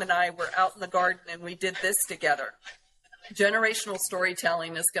my mom and I were out in the garden and we did this together. Generational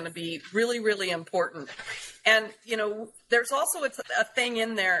storytelling is going to be really, really important. And, there's also a thing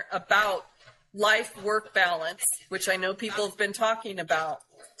in there about life-work balance, which I know people have been talking about.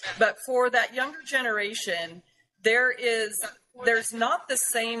 But for that younger generation, there's not the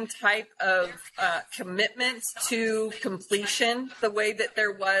same type of commitment to completion the way that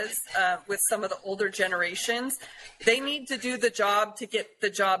there was with some of the older generations. They need to do the job to get the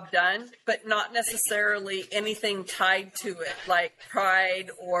job done, but not necessarily anything tied to it, like pride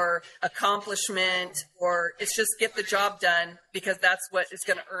or accomplishment, or it's just get the job done because that's what is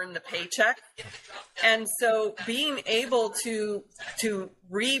going to earn the paycheck. And so being able to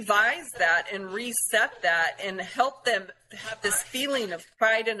revise that and reset that and help them have this feeling of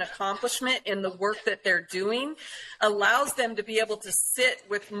pride and accomplishment in the work that they're doing allows them to be able to sit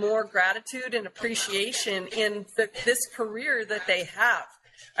with more gratitude and appreciation in this career that they have.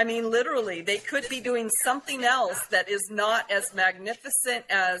 Literally, they could be doing something else that is not as magnificent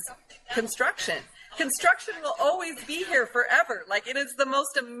as construction. Construction will always be here forever. It is the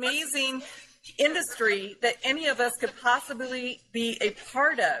most amazing industry that any of us could possibly be a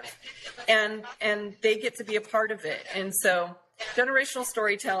part of, and they get to be a part of it. And so generational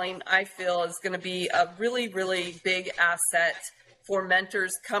storytelling, I feel, is going to be a really, really big asset for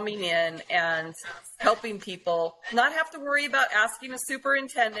mentors coming in and helping people not have to worry about asking a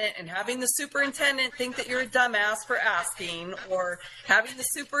superintendent and having the superintendent think that you're a dumbass for asking, or having the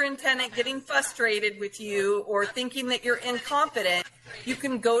superintendent getting frustrated with you or thinking that you're incompetent. You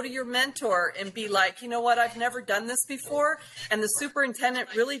can go to your mentor and be like, you know what, I've never done this before, and the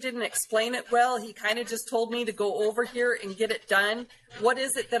superintendent really didn't explain it well. He kind of just told me to go over here and get it done. What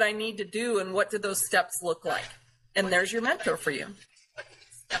is it that I need to do, and what do those steps look like? And there's your mentor for you.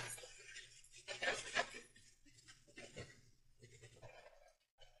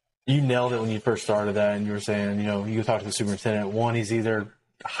 You nailed it when you first started that, and you were saying, you could talk to the superintendent. One, he's either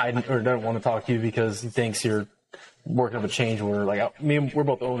hiding or doesn't want to talk to you because he thinks you're working up a change order. We're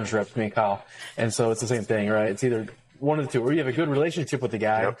both owners reps, me and Kyle, and so it's the same thing, right? It's either one of the two, or you have a good relationship with the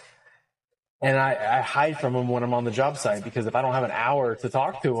guy. Yep. And I hide from him when I'm on the job site, because if I don't have an hour to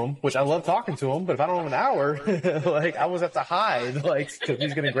talk to him, which I love talking to him, but if I don't have an hour, I always have to hide, because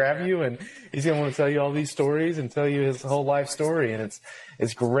he's going to grab you and he's going to want to tell you all these stories and tell you his whole life story. And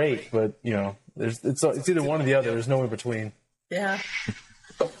it's great, but it's either one or the other. There's no in between. Yeah.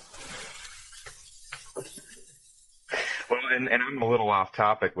 Well, and I'm a little off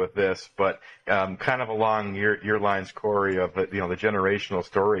topic with this, but kind of along your lines, Corey, of the generational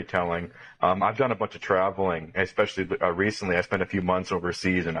storytelling. I've done a bunch of traveling, especially recently. I spent a few months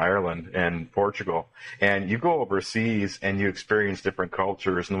overseas in Ireland and Portugal, and you go overseas and you experience different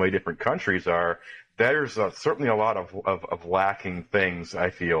cultures and the way different countries are. There's certainly a lot of lacking things,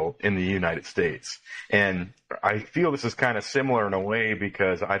 I feel, in the United States. And I feel this is kind of similar in a way,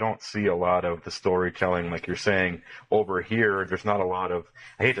 because I don't see a lot of the storytelling, like you're saying, over here. There's not a lot of,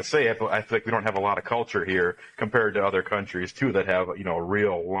 I hate to say it, but I feel like we don't have a lot of culture here compared to other countries, too, that have,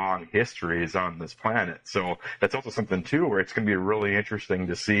 real long histories on this planet. So that's also something, too, where it's going to be really interesting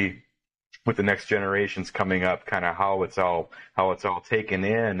to see with the next generations coming up, kind of how it's all taken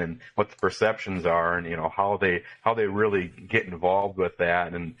in, and what the perceptions are, and how they really get involved with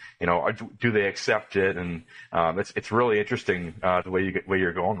that, and do they accept it, and it's really interesting the way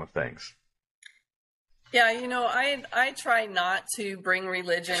you're going with things. Yeah, I try not to bring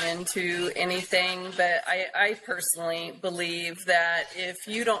religion into anything, but I personally believe that if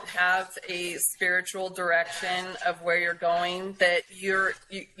you don't have a spiritual direction of where you're going, that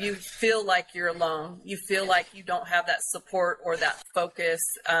you feel like you're alone. You feel like you don't have that support or that focus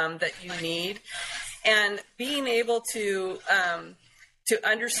that you need. And being able to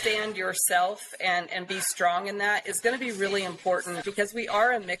understand yourself and be strong in that is going to be really important, because we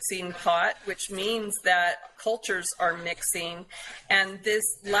are a mixing pot, which means that cultures are mixing, and this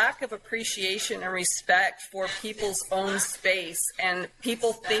lack of appreciation and respect for people's own space and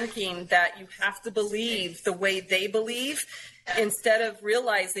people thinking that you have to believe the way they believe, instead of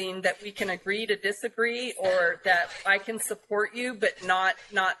realizing that we can agree to disagree, or that I can support you but not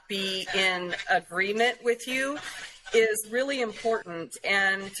be in agreement with you, is really important.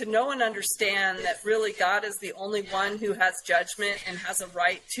 And to know and understand that really God is the only one who has judgment and has a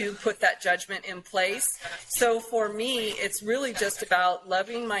right to put that judgment in place. So for me, it's really just about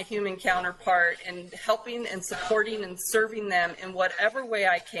loving my human counterpart and helping and supporting and serving them in whatever way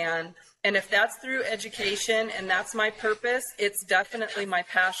I can. And if that's through education and that's my purpose, it's definitely my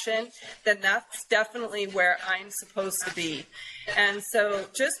passion, then that's definitely where I'm supposed to be. And so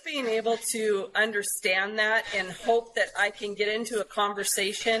just being able to understand that and hope that I can get into a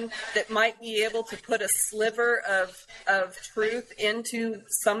conversation that might be able to put a sliver of truth into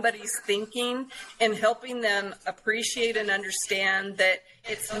somebody's thinking, and helping them appreciate and understand that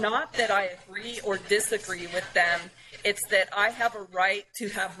it's not that I agree or disagree with them. It's that I have a right to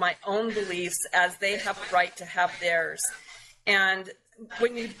have my own beliefs as they have a right to have theirs. And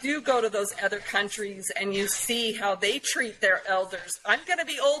when you do go to those other countries and you see how they treat their elders, I'm going to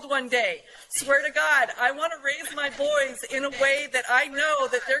be old one day. Swear to God, I want to raise my boys in a way that I know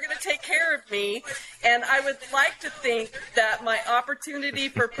that they're going to take care of me. And I would like to think that my opportunity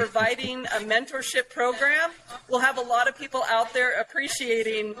for providing a mentorship program will have a lot of people out there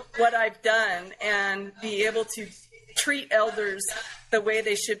appreciating what I've done and be able to treat elders the way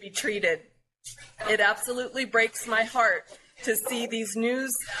they should be treated. It absolutely breaks my heart to see these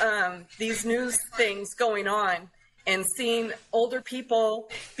news things going on, and seeing older people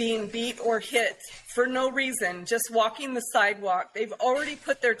being beat or hit for no reason, just walking the sidewalk. They've already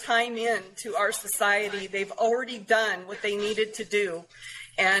put their time in to our society. They've already done what they needed to do.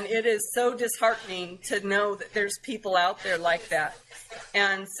 And it is so disheartening to know that there's people out there like that.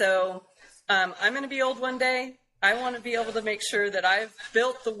 And so I'm going to be old one day. I want to be able to make sure that I've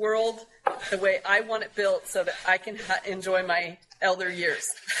built the world the way I want it built, so that I can enjoy my elder years.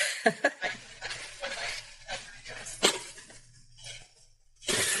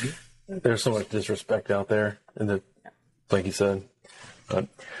 There's so much disrespect out there, and like you said. But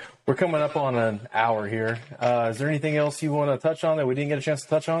we're coming up on an hour here. Is there anything else you want to touch on that we didn't get a chance to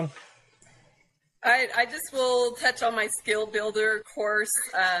touch on? I just will touch on my Skill Builder course.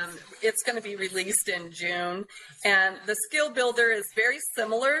 It's going to be released in June. And the Skill Builder is very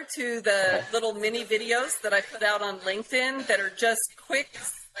similar to the little mini videos that I put out on LinkedIn that are just quick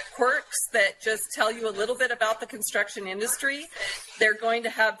quirks that just tell you a little bit about the construction industry. They're going to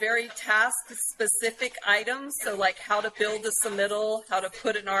have very task-specific items, so like how to build a submittal, how to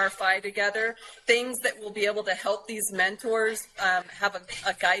put an RFI together, things that will be able to help these mentors have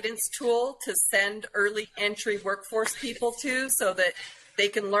a guidance tool to send early entry workforce people to, so that they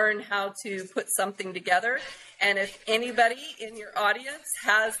can learn how to put something together. And if anybody in your audience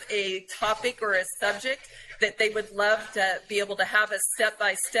has a topic or a subject that they would love to be able to have a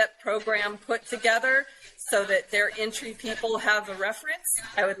step-by-step program put together so that their entry people have a reference,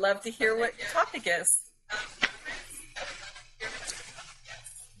 I would love to hear what your topic is.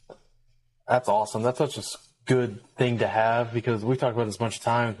 That's awesome. That's such a good thing to have, because we've talked about this a bunch of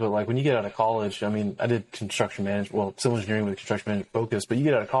times, but like when you get out of college, I mean, I did construction management, well, civil engineering with a construction management focus, but you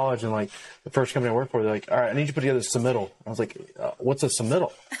get out of college and like the first company I worked for, they're like, all right, I need you to put together a submittal. I was like, what's a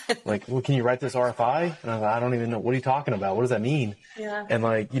submittal? Like, well, can you write this RFI? And I was like, I don't even know. What are you talking about? What does that mean? Yeah. And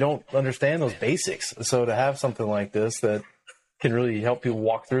like, you don't understand those basics. So to have something like this that can really help people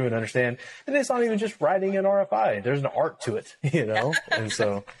walk through and understand, and it's not even just writing an RFI. There's an art to it, you know? And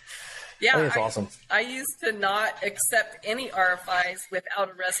so yeah, I think it's awesome. I used to not accept any RFIs without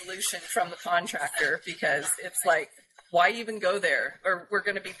a resolution from the contractor, because it's like, why even go there? Or we're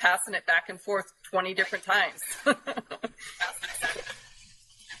going to be passing it back and forth 20 different times.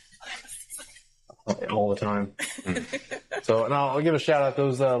 All the time. So, and I'll give a shout out.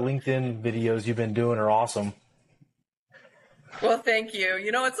 Those LinkedIn videos you've been doing are awesome. Well, thank you.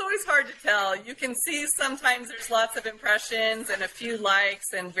 You know, it's always hard to tell. You can see sometimes there's lots of impressions and a few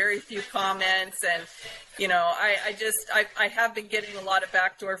likes and very few comments. And, you know, I have been getting a lot of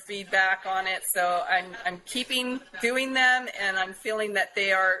backdoor feedback on it. So I'm keeping doing them, and I'm feeling that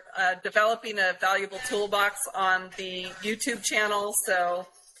they are developing a valuable toolbox on the YouTube channel. So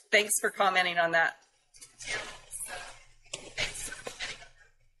thanks for commenting on that.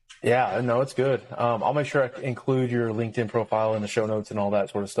 Yeah, no, it's good. I'll make sure I include your LinkedIn profile in the show notes and all that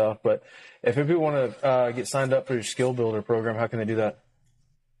sort of stuff. But if people want to get signed up for your Skill Builder program, how can they do that?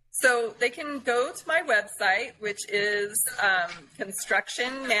 So they can go to my website, which is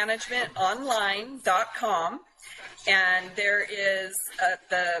constructionmanagementonline.com. And there is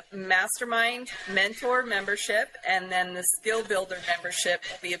the Mastermind Mentor membership, and then the Skill Builder membership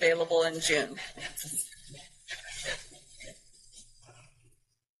will be available in June.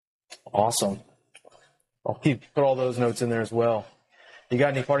 Awesome. I'll put all those notes in there as well. You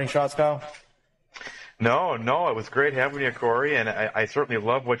got any parting shots, Kyle? No, it was great having you, Corey, and I certainly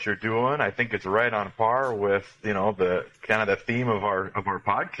love what you're doing. I think it's right on par with, you know, the kind of the theme of our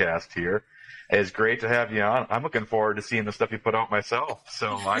podcast here. It's great to have you on. I'm looking forward to seeing the stuff you put out myself.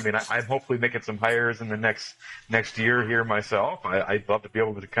 So, I mean, I'm hopefully making some hires in the next year here myself. I'd love to be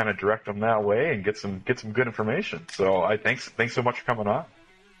able to kind of direct them that way and get some good information. So, thanks so much for coming on.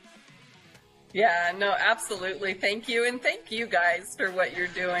 Yeah, no, absolutely. Thank you. And thank you guys for what you're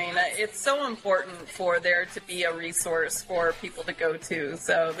doing. It's so important for there to be a resource for people to go to.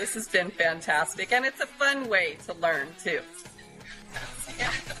 So this has been fantastic. And it's a fun way to learn, too.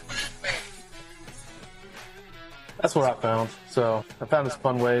 That's what I found. So I found this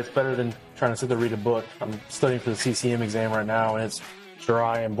fun way. It's better than trying to sit there and read a book. I'm studying for the CCM exam right now, and it's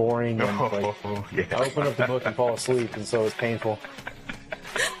dry and boring. And I open up the book and fall asleep, and so it's painful.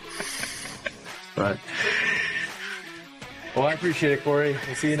 But, well, I appreciate it, Corey.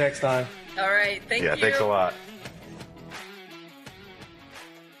 We'll see you next time. All right. Thank you. Yeah, thanks a lot.